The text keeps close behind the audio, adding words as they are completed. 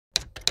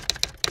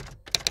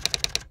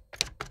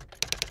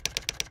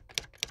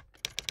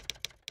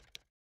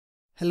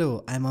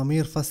Hello, I'm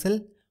Ameer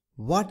Fazal.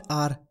 What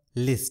are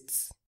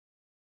lists?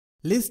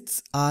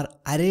 Lists are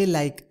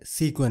array-like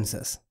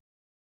sequences.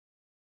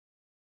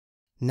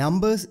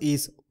 Numbers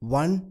is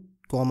 1,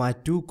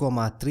 2,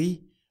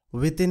 3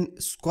 within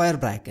square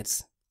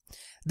brackets.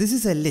 This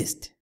is a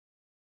list.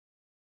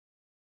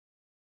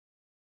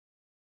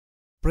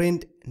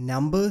 Print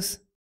numbers,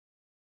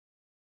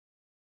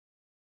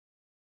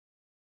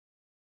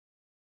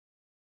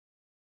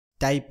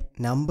 type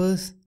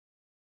numbers,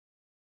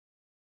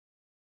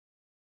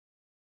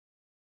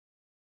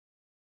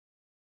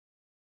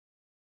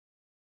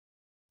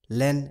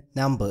 len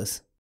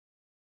numbers.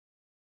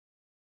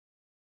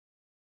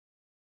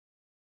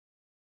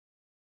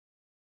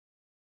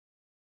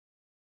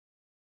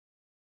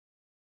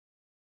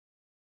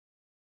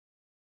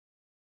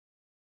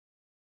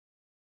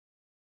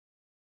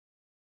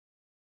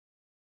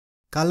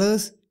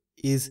 Colors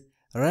is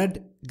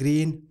red,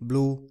 green,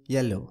 blue,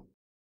 yellow.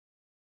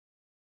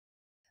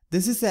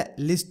 This is a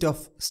list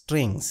of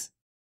strings.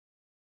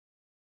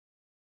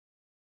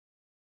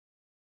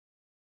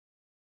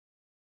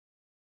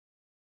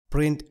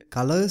 Print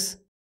colors,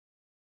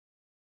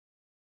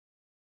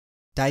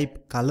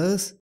 type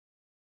colors,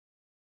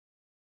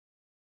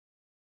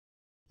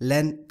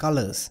 len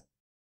colors.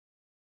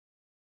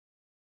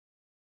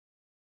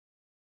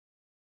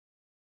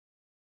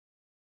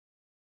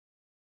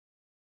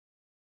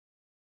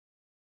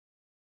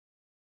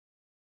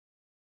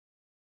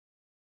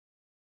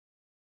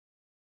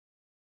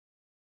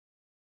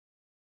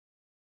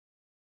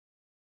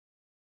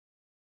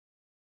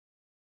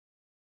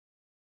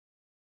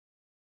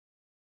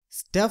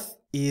 Stuff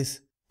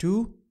is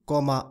 2,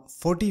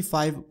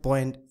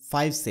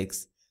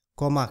 45.56,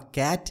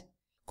 cat,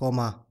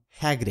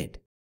 Hagrid.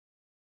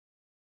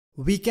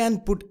 We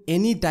can put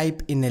any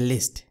type in a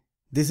list.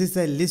 This is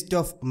a list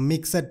of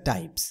mixed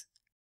types.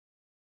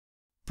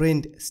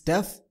 Print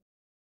stuff,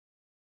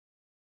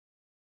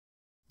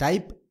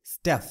 type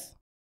stuff,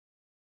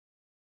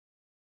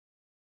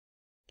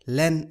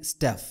 len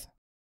stuff.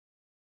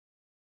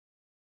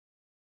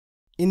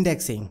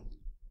 Indexing.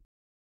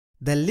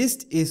 The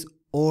list is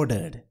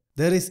ordered.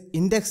 There is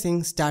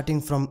indexing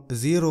starting from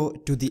 0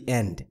 to the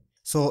end.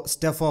 So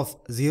stuff of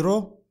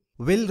 0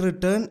 will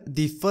return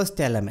the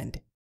first element.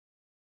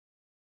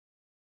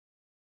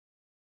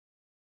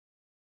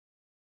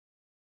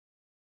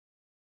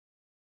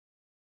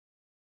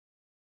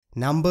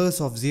 Numbers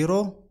of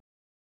 0,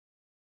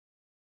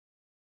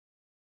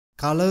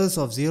 colors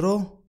of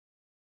 0,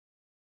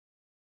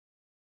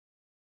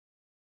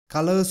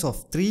 colors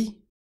of 3.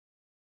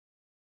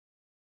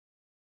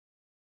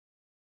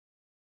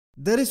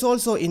 There is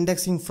also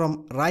indexing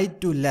from right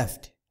to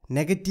left,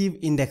 negative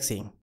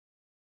indexing.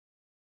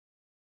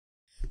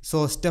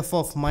 So stuff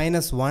of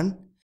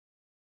 -1,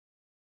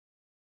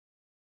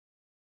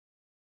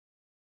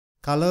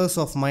 colors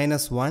of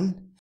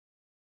 -1,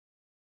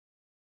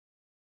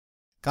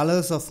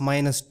 colors of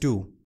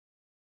 -2.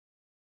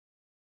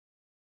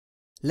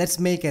 Let's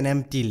make an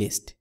empty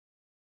list.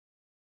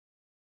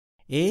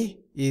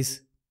 A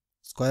is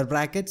square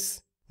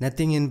brackets,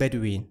 nothing in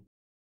between.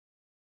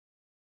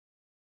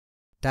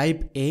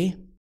 Type A,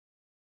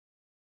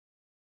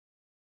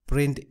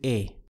 print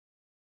A,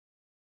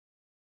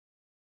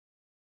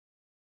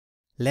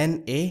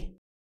 len A,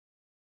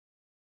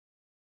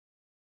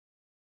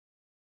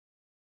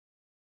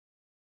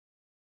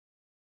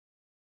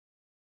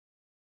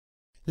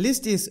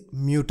 list is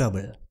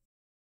mutable.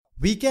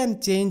 We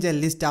can change a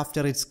list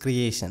after its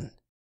creation.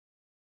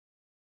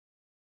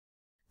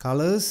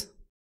 Colors,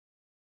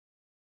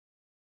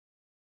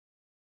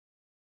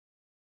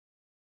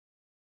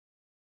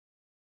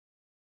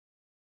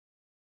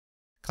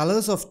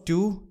 colors of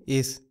 2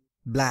 is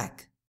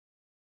black.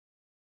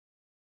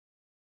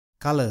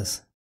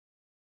 Colors.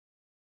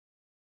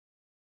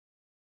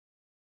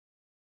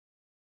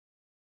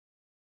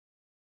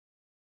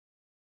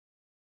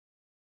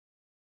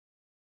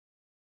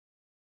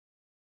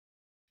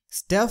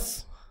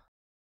 Stuff.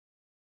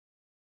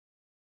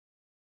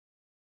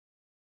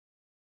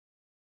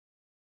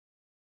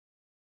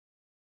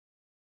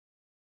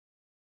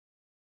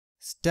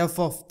 Stuff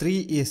of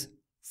 3 is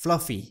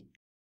fluffy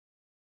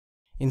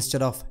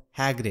instead of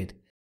Hagrid.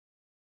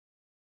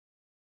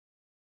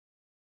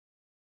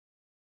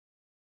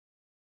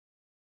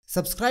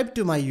 Subscribe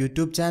to my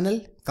YouTube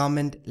channel,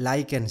 comment,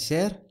 like and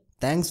share.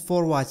 Thanks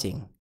for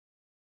watching.